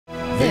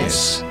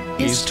This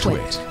is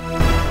TWiT.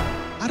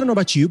 I don't know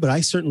about you, but I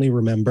certainly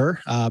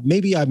remember,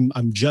 maybe I'm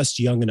just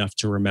young enough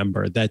to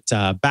remember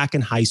that back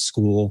in high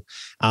school,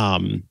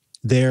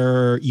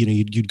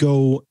 you'd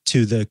go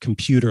to the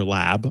computer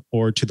lab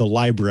or to the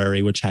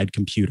library, which had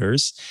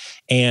computers.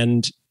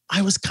 And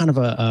I was kind of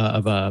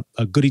a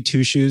goody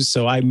two shoes.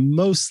 So I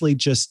mostly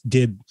just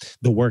did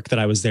the work that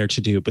I was there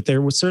to do. But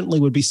there certainly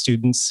would be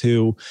students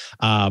who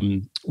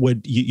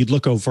you'd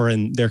look over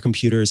and their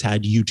computers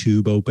had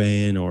YouTube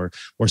open or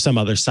some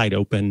other site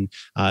open.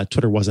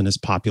 Twitter wasn't as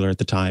popular at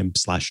the time,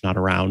 / not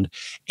around.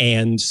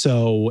 And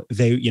so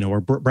they,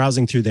 were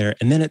browsing through there.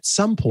 And then at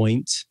some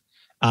point,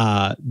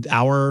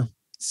 our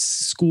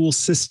school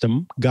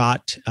system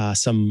got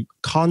some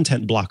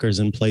content blockers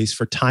in place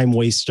for time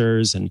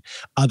wasters and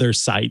other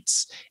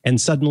sites. And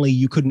suddenly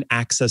you couldn't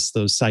access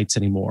those sites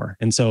anymore.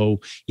 And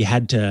so you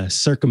had to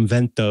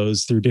circumvent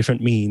those through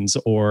different means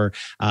or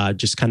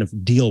just kind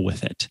of deal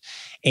with it.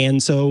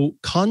 And so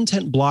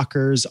content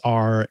blockers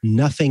are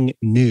nothing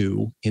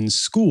new in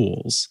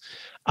schools.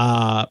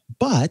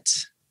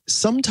 But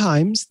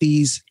sometimes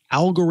these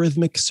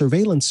algorithmic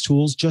surveillance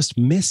tools just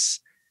miss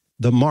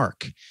the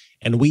mark.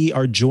 And we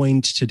are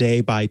joined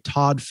today by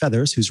Todd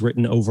Feathers, who's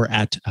written over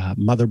at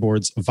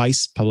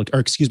Vice's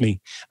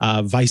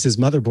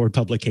Motherboard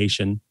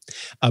publication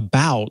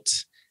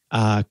about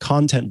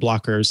content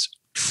blockers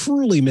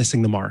truly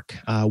missing the mark.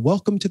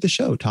 Welcome to the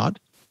show, Todd.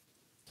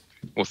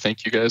 Well,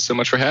 thank you guys so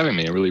much for having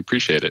me. I really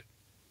appreciate it.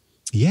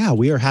 Yeah,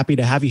 we are happy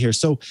to have you here.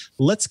 So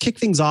let's kick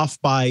things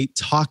off by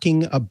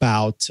talking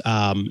about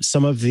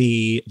some of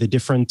the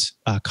different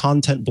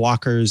content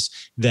blockers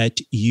that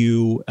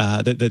you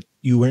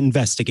were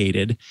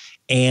investigated.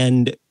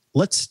 And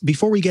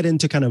before we get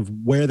into kind of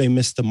where they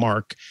missed the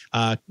mark,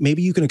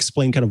 maybe you can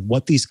explain kind of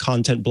what these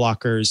content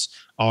blockers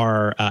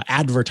are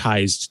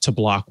advertised to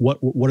block.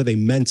 What are they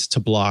meant to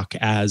block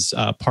as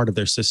part of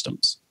their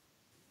systems?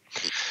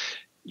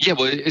 Yeah,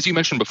 well, as you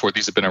mentioned before,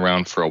 these have been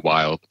around for a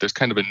while. There's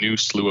kind of a new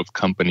slew of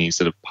companies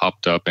that have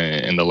popped up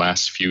in the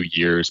last few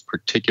years,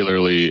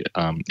 particularly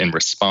in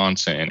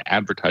response and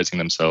advertising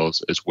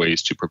themselves as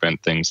ways to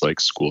prevent things like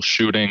school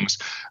shootings,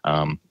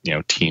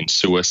 teen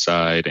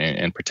suicide,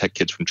 and protect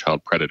kids from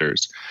child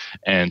predators.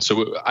 And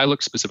so I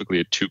looked specifically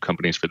at two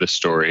companies for this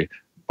story,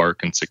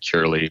 Bark and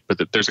Securely,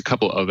 but there's a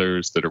couple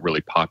others that are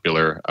really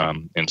popular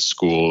in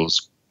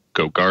schools.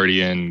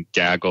 GoGuardian,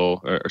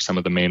 Gaggle are some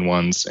of the main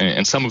ones.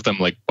 And some of them,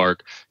 like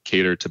Bark,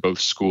 cater to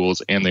both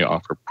schools and they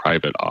offer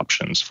private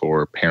options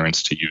for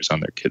parents to use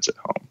on their kids at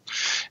home.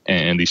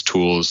 And these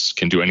tools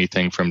can do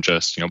anything from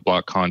just,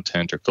 block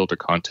content or filter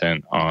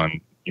content on,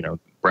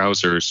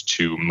 browsers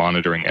to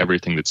monitoring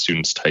everything that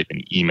students type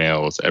in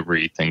emails,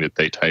 everything that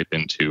they type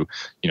into,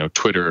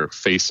 Twitter or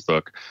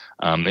Facebook.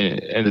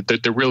 And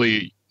they're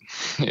really,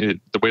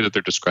 the way that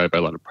they're described by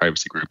a lot of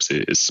privacy groups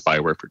is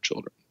spyware for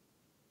children.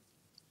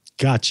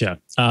 Gotcha.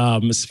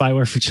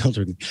 Spyware for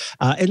children.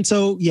 And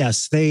so,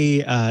 yes,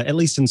 they, at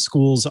least in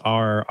schools,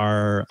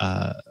 are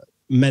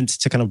meant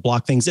to kind of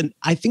block things. And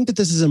I think that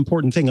this is an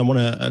important thing. I want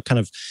to kind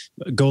of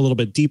go a little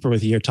bit deeper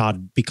with you here,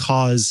 Todd,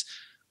 because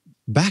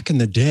back in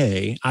the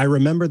day, I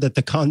remember that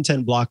the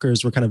content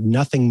blockers were kind of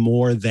nothing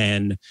more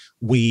than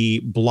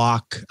we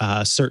block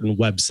certain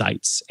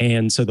websites.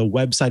 And so the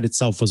website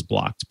itself was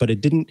blocked, but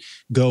it didn't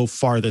go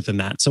farther than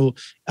that. So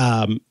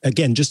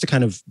again, just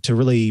to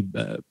really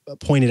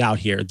point it out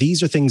here,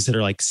 these are things that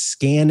are like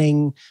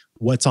scanning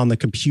what's on the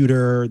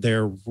computer.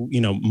 They're,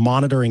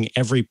 monitoring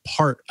every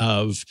part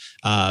of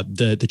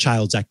the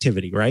child's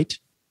activity, right?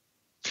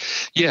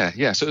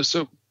 Yeah.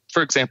 So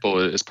for example,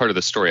 as part of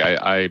the story,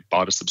 I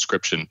bought a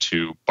subscription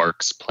to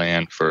Bark's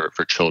plan for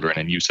children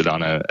and used it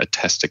on a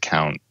test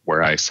account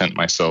where I sent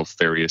myself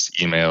various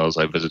emails.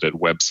 I visited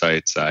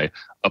websites. I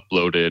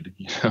uploaded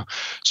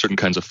certain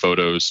kinds of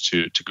photos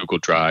to Google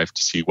Drive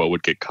to see what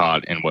would get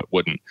caught and what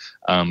wouldn't.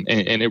 And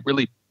it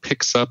really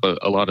picks up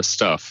a lot of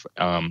stuff.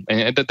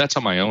 And that's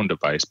on my own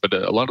device. But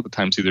a lot of the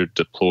times either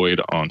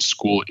deployed on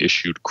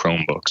school-issued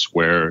Chromebooks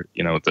where,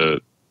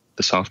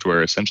 the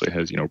software essentially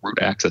has, root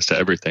access to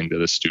everything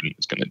that a student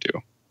is going to do.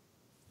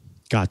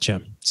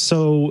 Gotcha.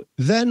 So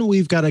then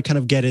we've got to kind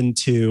of get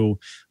into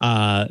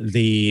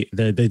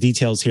the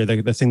details here,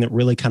 the thing that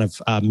really kind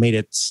of made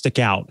it stick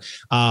out.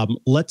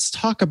 Let's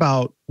talk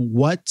about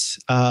what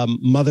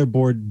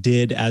Motherboard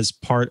did as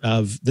part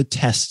of the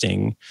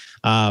testing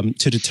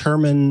to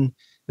determine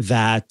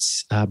that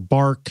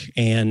Bark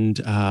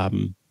and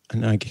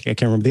I can't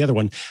remember the other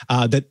one,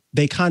 that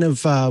they kind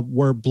of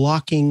were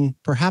blocking,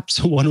 perhaps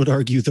one would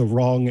argue, the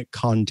wrong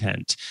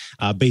content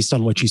based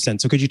on what you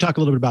sent. So could you talk a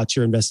little bit about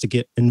your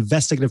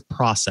investigative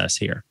process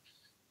here?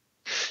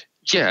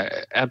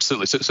 Yeah,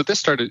 absolutely. So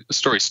this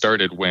story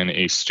started when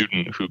a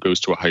student who goes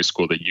to a high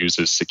school that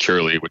uses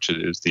Securely, which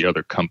is the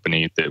other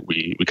company that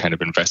we kind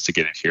of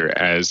investigated here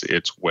as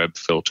its web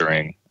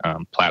filtering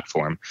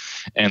platform.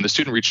 And the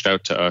student reached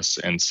out to us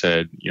and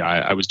said,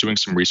 I was doing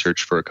some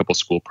research for a couple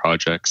school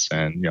projects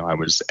and, I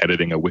was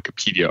editing a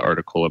Wikipedia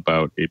article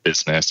about a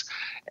business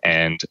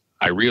and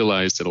I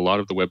realized that a lot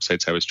of the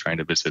websites I was trying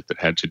to visit that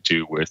had to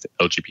do with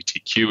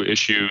LGBTQ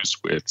issues,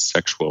 with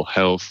sexual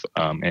health,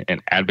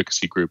 and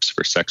advocacy groups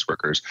for sex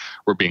workers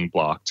were being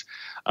blocked.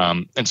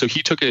 And so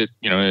he took it,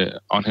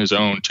 on his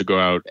own to go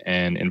out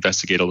and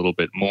investigate a little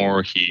bit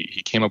more.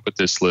 He came up with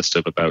this list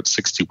of about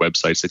 60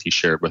 websites that he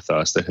shared with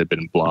us that had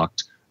been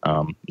blocked,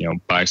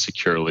 by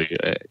securely,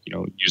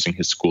 using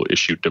his school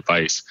issued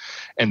device,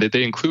 and that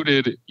they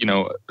included,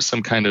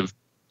 some kind of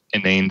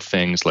inane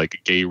things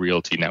like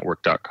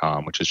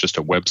gayrealtynetwork.com, which is just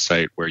a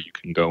website where you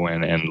can go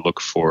in and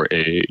look for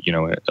a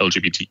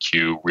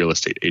LGBTQ real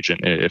estate agent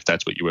if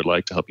that's what you would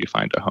like to help you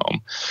find a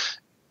home.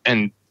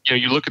 And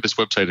you look at this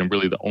website and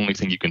really the only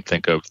thing you can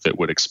think of that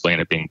would explain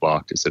it being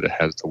blocked is that it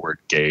has the word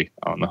gay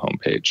on the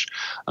homepage.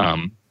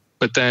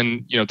 But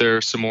then, there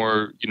are some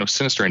more,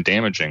 sinister and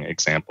damaging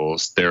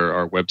examples. There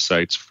are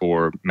websites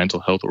for mental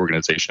health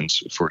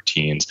organizations for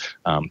teens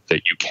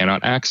that you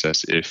cannot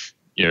access if,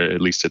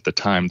 at least at the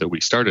time that we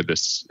started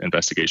this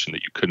investigation,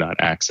 that you could not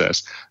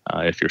access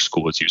if your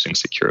school was using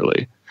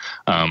securely.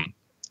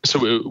 So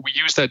we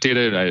used that data,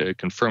 and I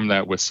confirmed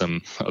that with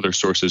some other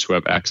sources who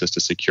have access to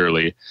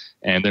securely.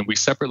 And then we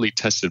separately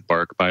tested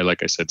Bark by,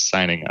 like I said,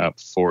 signing up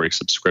for a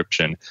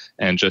subscription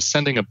and just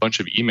sending a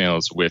bunch of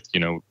emails with,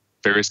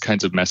 various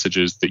kinds of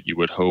messages that you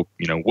would hope,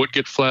 would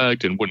get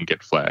flagged and wouldn't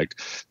get flagged.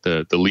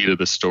 The lead of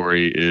the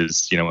story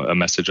is, a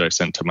message I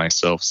sent to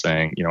myself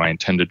saying, I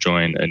intend to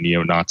join a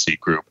neo-Nazi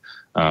group,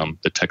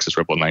 the Texas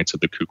Rebel Knights of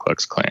the Ku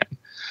Klux Klan.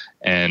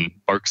 And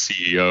Bark's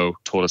CEO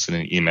told us in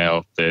an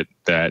email that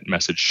that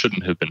message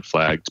shouldn't have been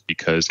flagged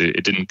because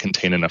it didn't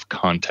contain enough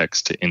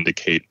context to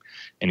indicate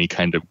any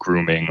kind of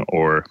grooming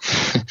or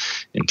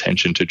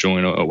intention to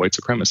join a white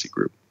supremacy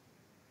group.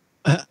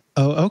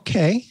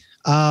 Okay.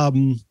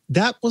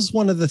 That was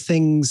one of the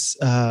things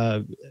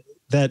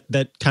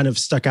that kind of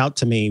stuck out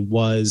to me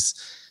was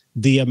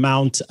the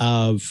amount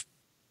of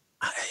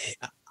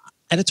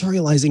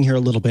editorializing here a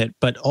little bit,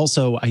 but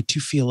also I do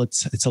feel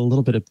it's a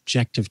little bit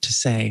objective to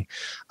say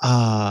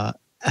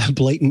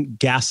blatant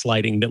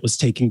gaslighting that was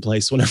taking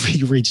place whenever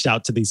you reached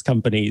out to these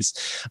companies.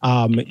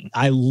 One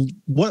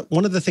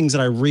of the things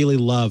that I really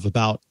love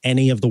about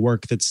any of the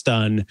work that's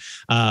done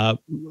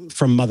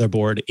from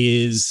Motherboard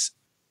is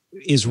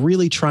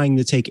really trying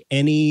to take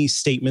any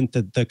statement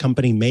that the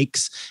company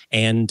makes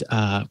and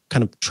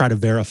kind of try to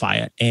verify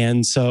it.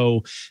 And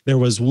so there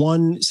was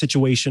one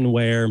situation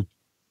where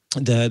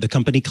the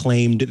company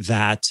claimed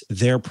that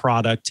their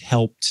product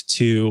helped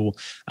to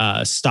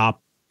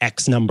stop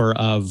X number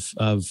of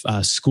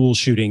school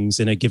shootings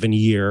in a given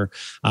year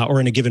or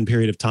in a given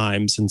period of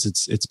time since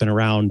it's been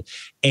around.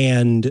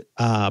 And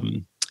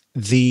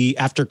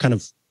after kind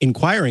of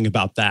inquiring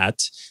about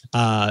that,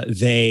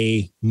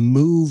 they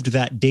moved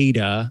that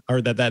data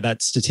or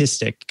that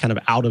statistic kind of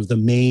out of the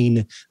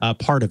main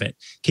part of it.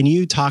 Can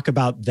you talk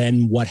about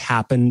then what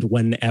happened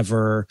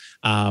whenever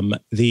I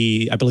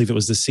believe it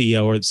was the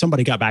CEO or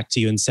somebody got back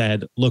to you and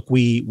said, look,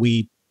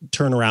 we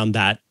turn around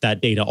that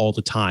data all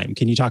the time.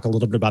 Can you talk a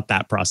little bit about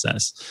that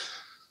process?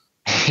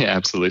 Yeah,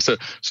 absolutely. So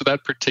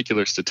that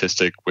particular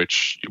statistic,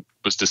 which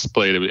was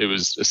displayed, it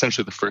was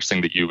essentially the first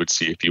thing that you would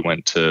see if you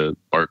went to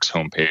Bark's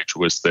homepage,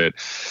 was that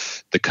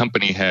the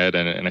company had,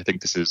 and I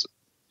think this is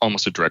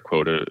almost a direct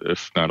quote,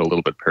 if not a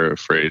little bit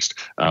paraphrased,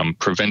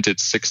 prevented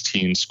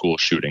 16 school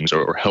shootings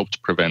or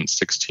helped prevent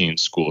 16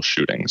 school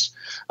shootings,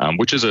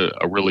 which is a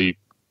really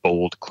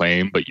bold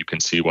claim, but you can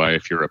see why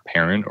if you're a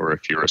parent or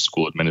if you're a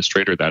school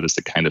administrator, that is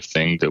the kind of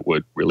thing that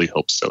would really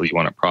help sell you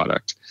on a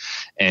product.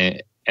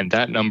 And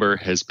that number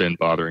has been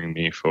bothering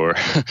me for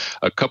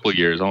a couple of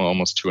years,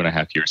 almost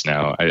 2.5 years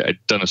now. I'd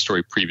done a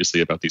story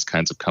previously about these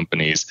kinds of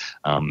companies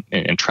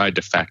and tried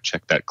to fact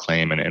check that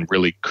claim and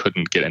really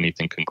couldn't get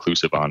anything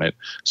conclusive on it.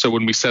 So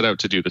when we set out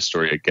to do the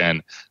story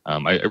again,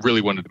 I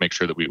really wanted to make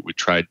sure that we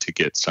tried to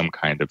get some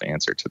kind of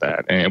answer to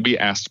that. And we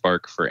asked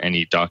Bark for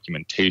any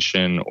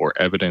documentation or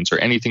evidence or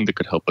anything that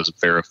could help us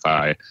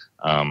verify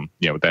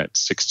that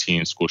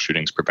 16 school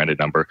shootings prevented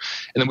number.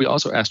 And then we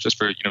also asked just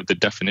for, the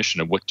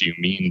definition of what do you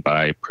mean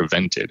by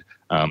prevented?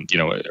 Are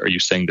you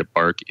saying that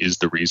Bark is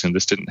the reason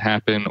this didn't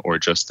happen, or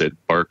just that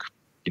Bark,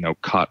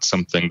 caught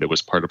something that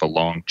was part of a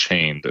long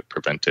chain that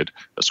prevented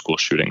a school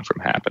shooting from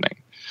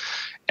happening?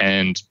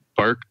 And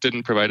Bark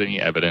didn't provide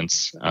any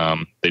evidence.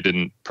 They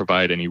didn't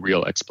provide any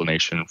real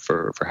explanation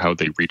for how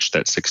they reached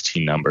that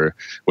 16 number.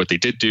 What they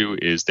did do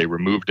is they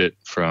removed it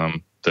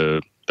from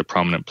the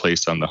prominent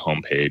place on the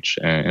homepage.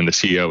 And the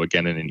CEO,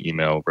 again, in an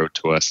email, wrote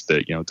to us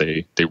that,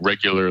 they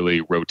regularly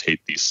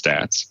rotate these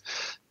stats.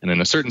 And in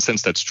a certain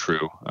sense, that's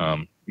true.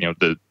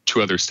 The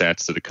two other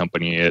stats that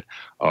accompany it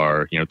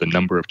are, the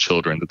number of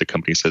children that the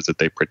company says that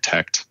they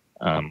protect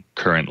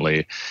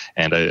currently.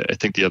 And I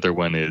think the other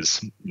one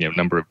is,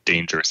 number of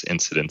dangerous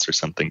incidents or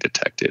something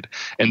detected.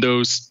 And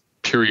those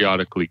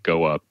periodically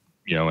go up.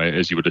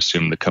 As you would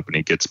assume, the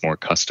company gets more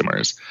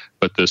customers.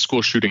 But the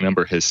school shooting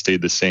number has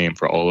stayed the same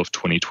for all of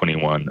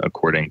 2021,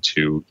 according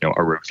to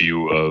our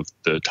review of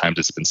the times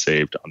it's been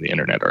saved on the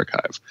Internet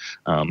Archive.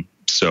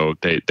 So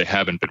they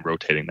haven't been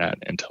rotating that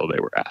until they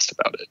were asked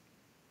about it.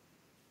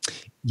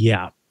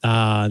 Yeah.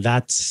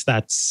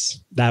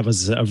 That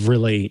was a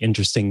really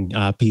interesting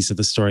piece of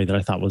the story that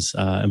I thought was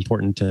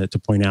important to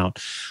point out.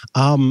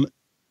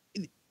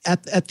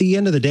 At the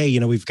end of the day,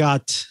 we've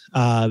got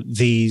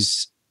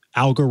these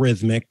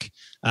algorithmic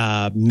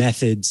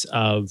methods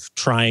of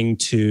trying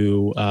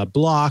to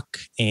block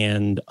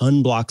and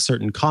unblock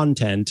certain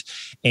content,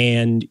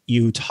 and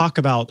you talk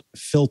about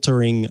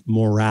filtering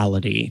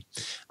morality.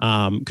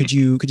 Could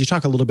you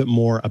talk a little bit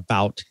more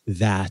about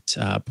that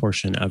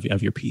portion of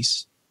your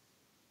piece?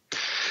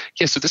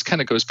 Yeah, so this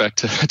kind of goes back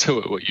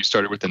to what you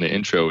started with in the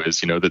intro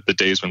is, the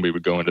days when we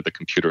would go into the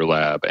computer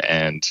lab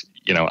and,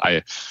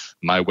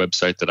 my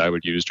website that I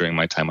would use during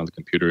my time on the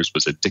computers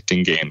was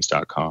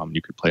addictinggames.com.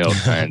 You could play all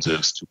kinds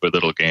of stupid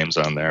little games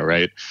on there,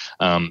 right?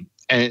 And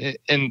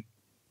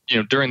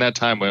during that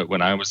time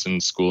when I was in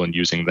school and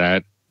using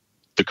that,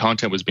 the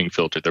content was being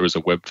filtered. There was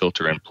a web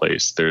filter in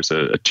place. There's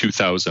a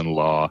 2000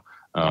 law.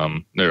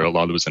 There a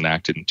law that was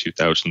enacted in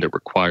 2000 that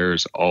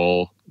requires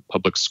all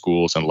public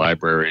schools and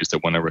libraries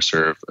that want to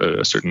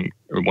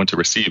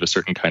receive a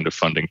certain kind of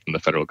funding from the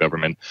federal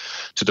government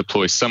to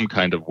deploy some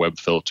kind of web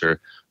filter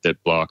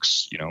that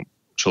blocks,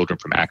 children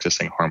from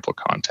accessing harmful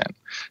content.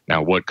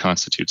 Now, what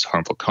constitutes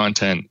harmful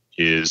content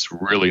is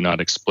really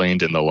not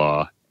explained in the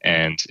law,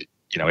 and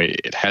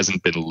it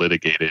hasn't been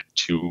litigated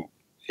to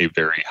a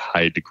very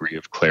high degree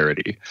of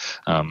clarity.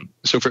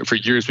 So for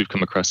years, we've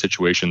come across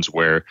situations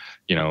where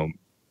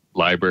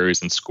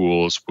libraries and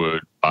schools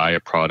would buy a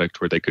product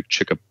where they could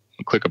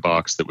click a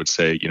box that would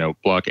say,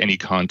 block any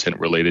content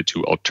related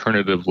to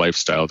alternative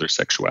lifestyles or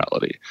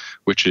sexuality,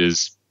 which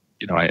is,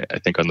 I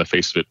think on the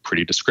face of it,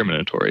 pretty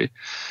discriminatory.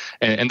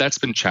 And that's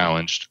been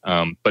challenged,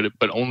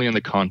 but only in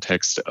the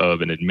context of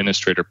an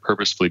administrator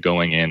purposefully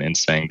going in and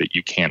saying that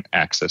you can't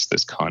access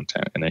this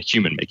content and a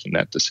human making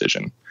that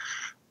decision.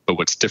 But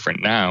what's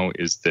different now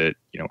is that,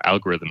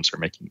 algorithms are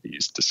making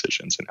these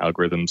decisions, and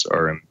algorithms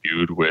are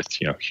imbued with,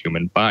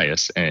 human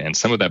bias. And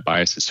some of that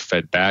bias is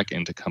fed back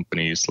into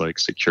companies like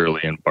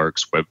Securely and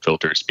Bark's web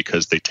filters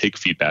because they take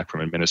feedback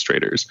from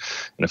administrators.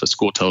 And if a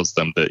school tells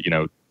them that,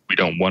 we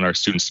don't want our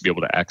students to be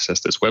able to access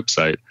this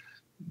website,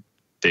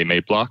 they may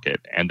block it.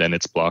 And then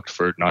it's blocked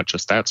for not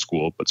just that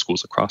school, but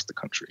schools across the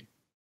country.